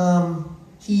then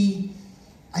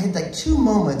I had like 2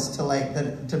 moments to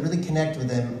really connect with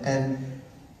him, and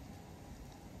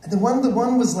the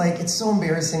one was like, it's so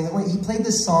embarrassing. He played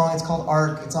this song, it's called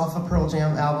Arc, it's off a Pearl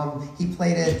Jam album. He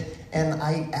played it, and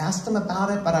I asked him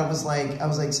about it, but I was like,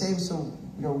 say, so,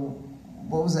 you know,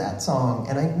 what was that song?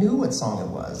 And I knew what song it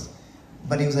was.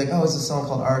 But he was like, oh, it's a song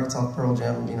called Arc, it's off Pearl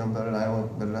Jam, you know, blah, blah, blah,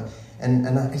 blah, blah. And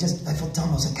I felt dumb.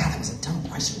 I was like, God, that was a dumb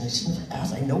question. I shouldn't have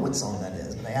asked. I know what song that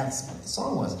is, but I asked what the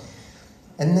song was.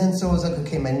 And then so I was like,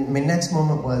 okay, my next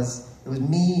moment was, it was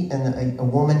me and a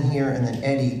woman here, and then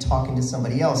Eddie talking to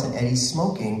somebody else, and Eddie's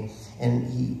smoking, and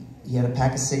he had a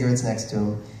pack of cigarettes next to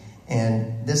him,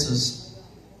 and this was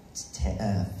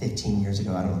 15 years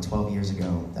ago, I don't know, 12 years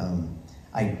ago.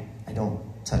 I don't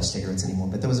touch cigarettes anymore,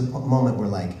 but there was a moment where,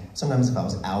 like, sometimes if I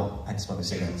was out, I'd smoke a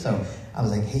cigarette. So I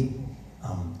was like, hey,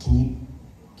 can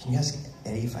you ask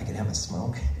Eddie if I could have a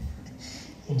smoke?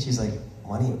 And she's like,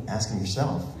 why don't you ask him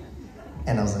yourself?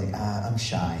 And I was like, I'm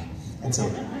shy. And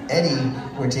so Eddie,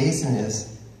 where Jason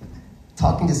is,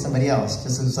 talking to somebody else,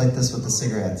 just was like this with the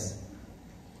cigarettes.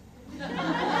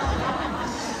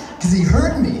 Because he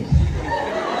heard me.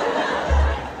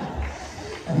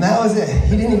 And that was it.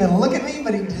 He didn't even look at me,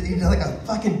 but he was like a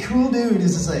fucking cool dude. He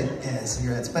was just like, yeah,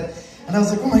 cigarettes. And I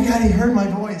was like, oh my God, he heard my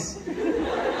voice.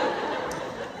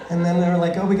 And then they were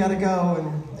like, oh, we gotta go.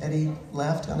 And Eddie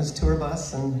left on his tour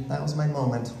bus, and that was my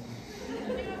moment.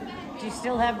 Do you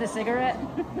still have the cigarette?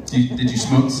 Did you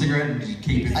smoke the cigarette, or did you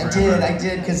keep it forever? I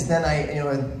did, because then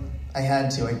I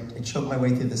had to. I choked my way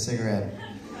through the cigarette,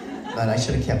 but I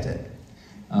should have kept it.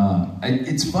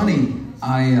 It's funny,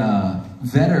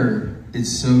 Vedder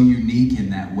is so unique in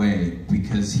that way,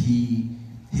 because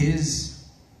his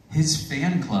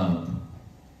fan club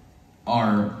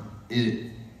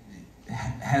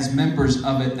has members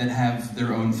of it that have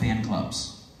their own fan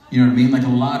clubs. You know what I mean? Like a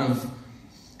lot of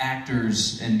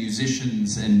actors and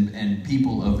musicians and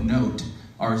people of note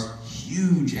are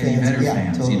huge Eddie Vedder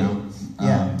fans, totally. You know?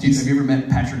 Yeah. Have you ever met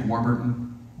Patrick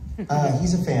Warburton?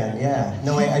 He's a fan, yeah.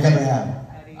 No, I never have.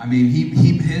 I mean,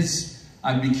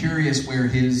 I'd be curious where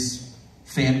his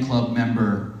fan club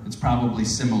member, it's probably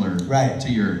similar to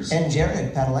yours. And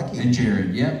Jared Padalecki. And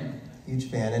Jared, yep. Huge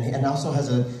fan, and also has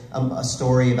a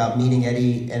story about meeting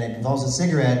Eddie, and it involves a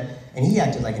cigarette, and he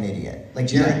acted like an idiot. Like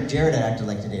Jared had acted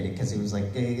like an idiot, because he was like,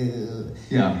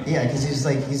 yeah, because he's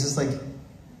just like,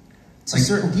 to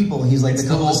certain people, he's like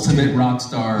the ultimate rock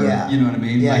star. Yeah. You know what I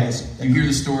mean? Yeah, like, you hear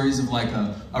the stories of like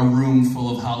a room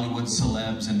full of Hollywood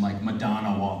celebs, and like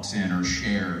Madonna walks in, or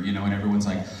Cher, you know, and everyone's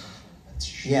like,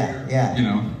 yeah, you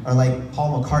know, or like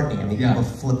Paul McCartney. I mean, people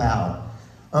flip out.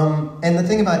 And the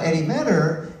thing about Eddie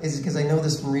Vedder is, because I know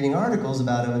this from reading articles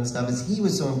about him and stuff, is he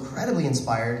was so incredibly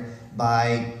inspired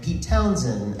by Pete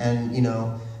Townsend and, you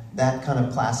know, that kind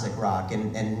of classic rock,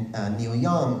 and Neil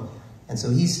Young. And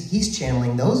so he's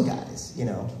channeling those guys, you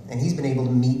know, and he's been able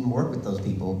to meet and work with those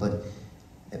people. But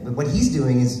what he's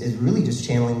doing is really just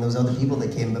channeling those other people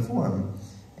that came before him.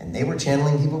 And they were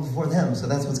channeling people before them. So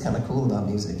that's what's kind of cool about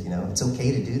music, you know. It's okay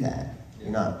to do that.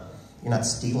 You're not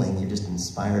stealing, you're just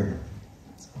inspired.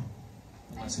 So.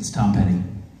 Unless it's Tom Petty.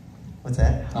 What's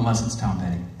that? Unless it's Tom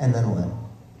Petty. And then what?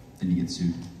 Then you get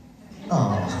sued.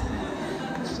 Oh.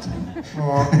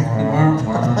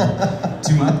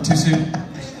 Too much? Too soon?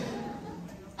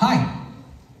 Hi.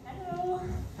 Hello.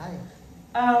 Hi.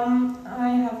 I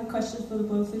have a question for the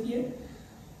both of you.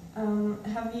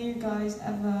 Have you guys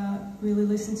ever really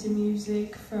listened to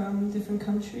music from different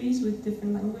countries with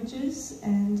different languages?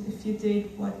 And if you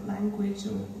did, what language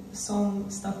or song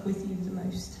stuck with you the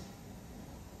most?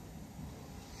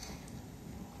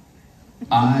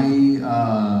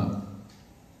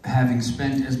 Having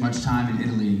spent as much time in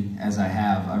Italy as I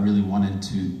have, I really wanted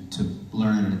to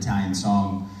learn an Italian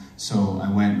song. So I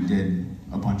went and did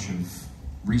a bunch of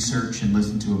research and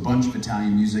listened to a bunch of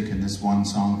Italian music, and this one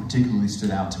song particularly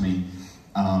stood out to me.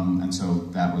 And so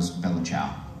that was Bella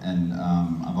Ciao. And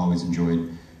I've always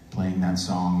enjoyed playing that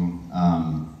song.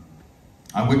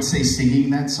 I would say singing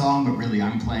that song, but really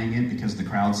I'm playing it because the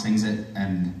crowd sings it,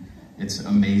 and it's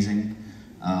amazing.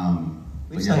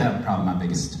 But yeah, that would probably my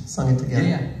biggest. Sung it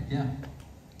together. Yeah.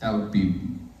 That would be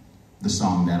the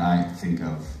song that I think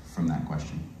of from that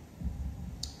question.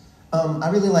 I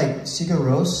really like Sigur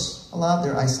Rós a lot.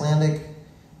 They're Icelandic,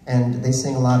 and they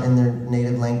sing a lot in their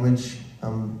native language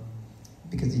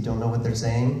because you don't know what they're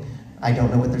saying. I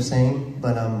don't know what they're saying,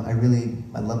 but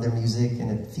I love their music, and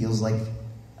it feels like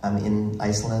I'm in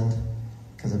Iceland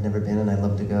because I've never been and I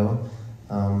love to go.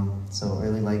 So I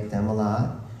really like them a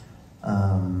lot.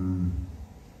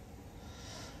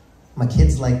 My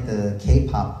kids like the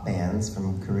K-pop bands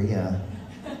from Korea.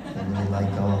 I really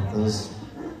like all those.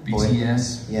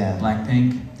 BTS, yeah.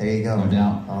 Blackpink. There you go. No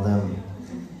doubt. All them.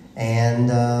 And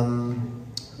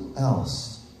who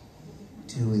else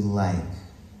do we like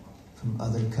from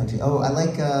other countries? Oh, I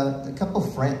like a couple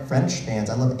French bands.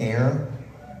 I love Air.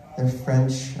 They're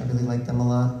French. I really like them a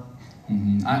lot.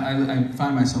 Mm-hmm. I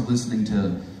find myself listening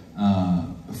to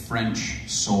French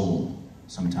soul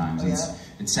sometimes. Oh, yeah?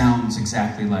 It sounds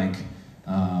exactly like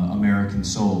American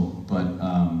soul, but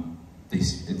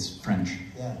it's French.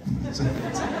 Yeah. It's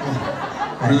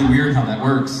really weird how that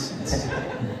works. It's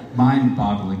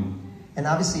mind-boggling. And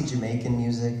obviously Jamaican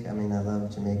music. I mean, I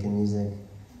love Jamaican music.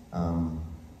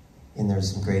 and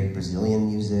there's some great Brazilian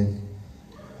music.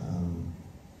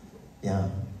 Yeah,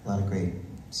 a lot of great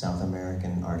South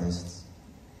American artists.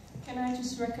 Can I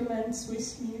just recommend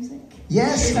Swiss music?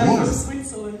 Yes, please.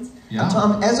 Switzerland. Yeah.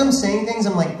 Tom, as I'm saying things,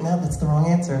 I'm like, no, that's the wrong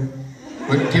answer.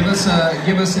 But give us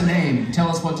a name. Tell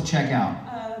us what to check out.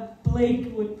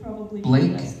 Blake would probably Blake? be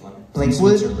the best one.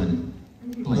 Blakewood? Switzerland.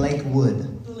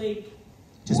 Blakewood. Blake.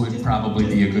 Would probably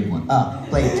be a good one. Ah,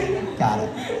 Blake. Got it.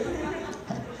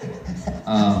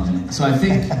 So I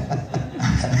think...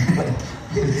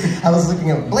 I was looking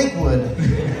at Blakewood.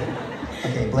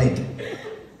 Okay, Blake.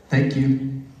 Thank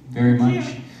you very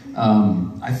much.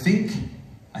 I think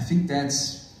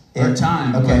that's our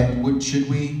time. Okay. But should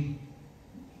we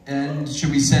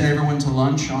send everyone to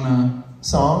lunch on a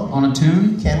song? On a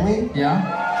tune? Can we? Yeah?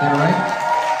 Is that all right?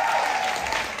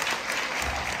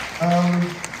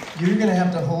 You're gonna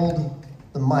have to hold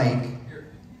the mic.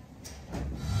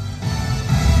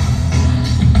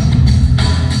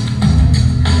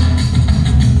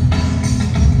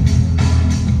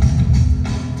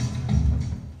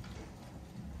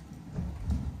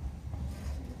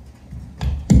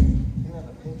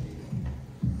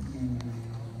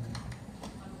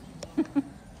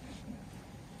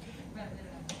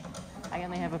 I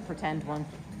only have a pretend one.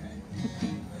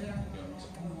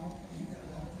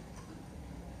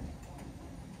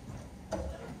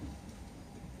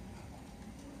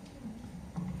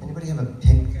 Anybody have a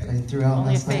pick that I threw out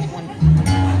Only last a fake night? one.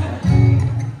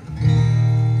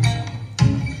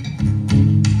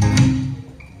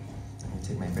 I'm gonna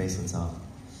take my bracelets off.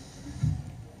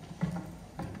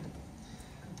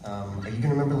 Are you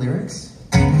gonna remember lyrics?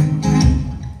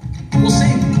 We'll see.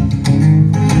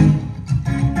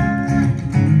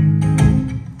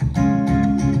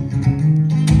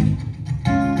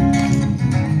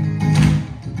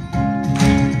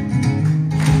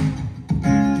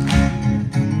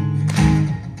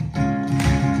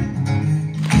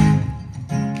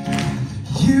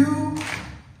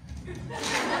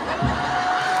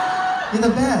 You're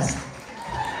the best.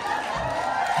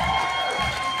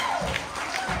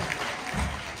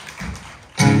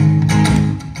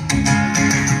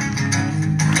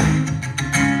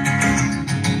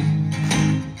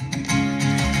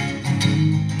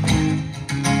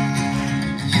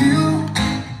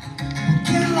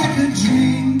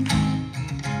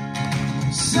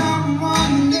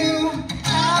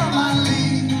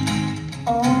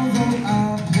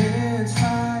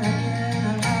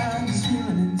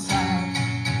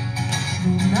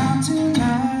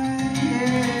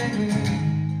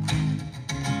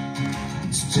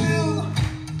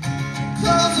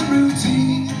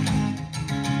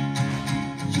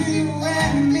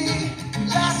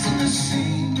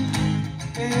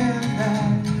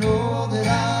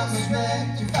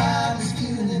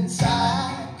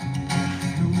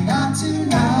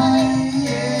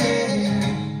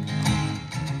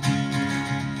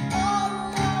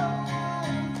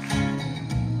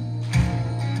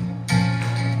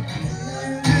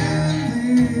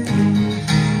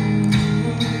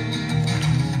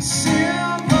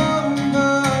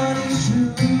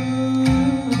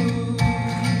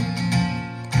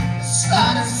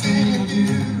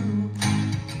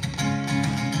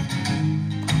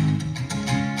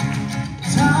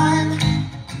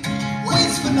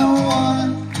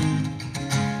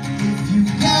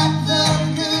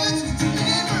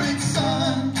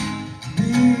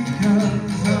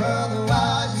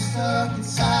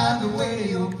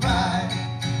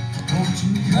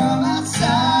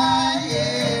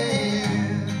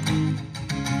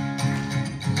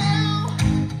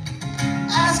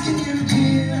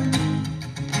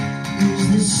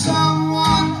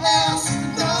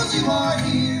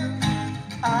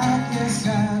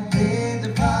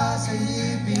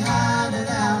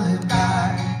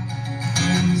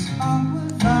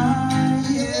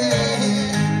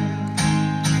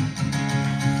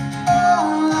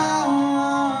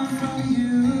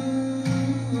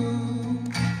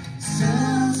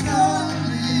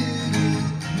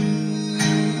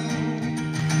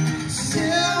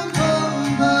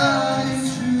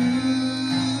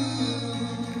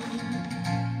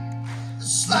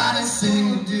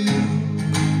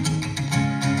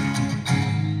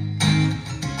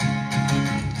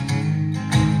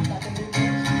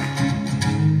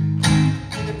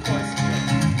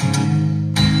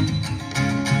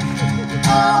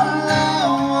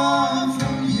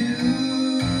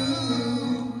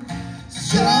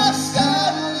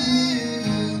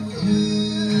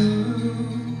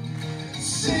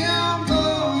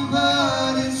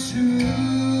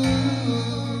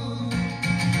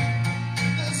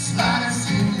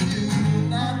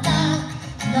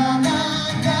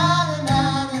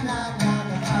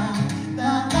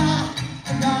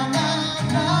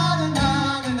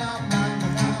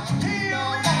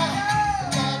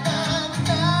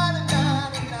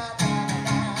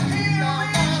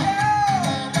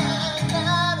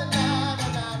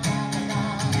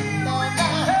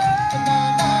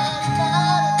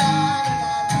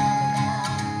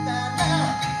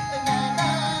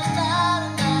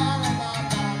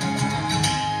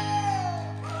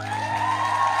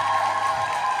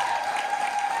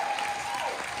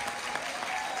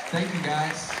 Thank you,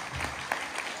 guys.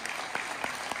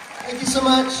 Thank you so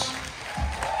much.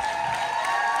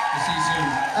 We'll see you soon.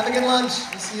 Have a good lunch.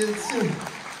 We'll see you soon.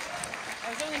 That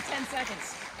was only 10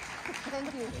 seconds.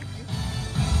 Thank you.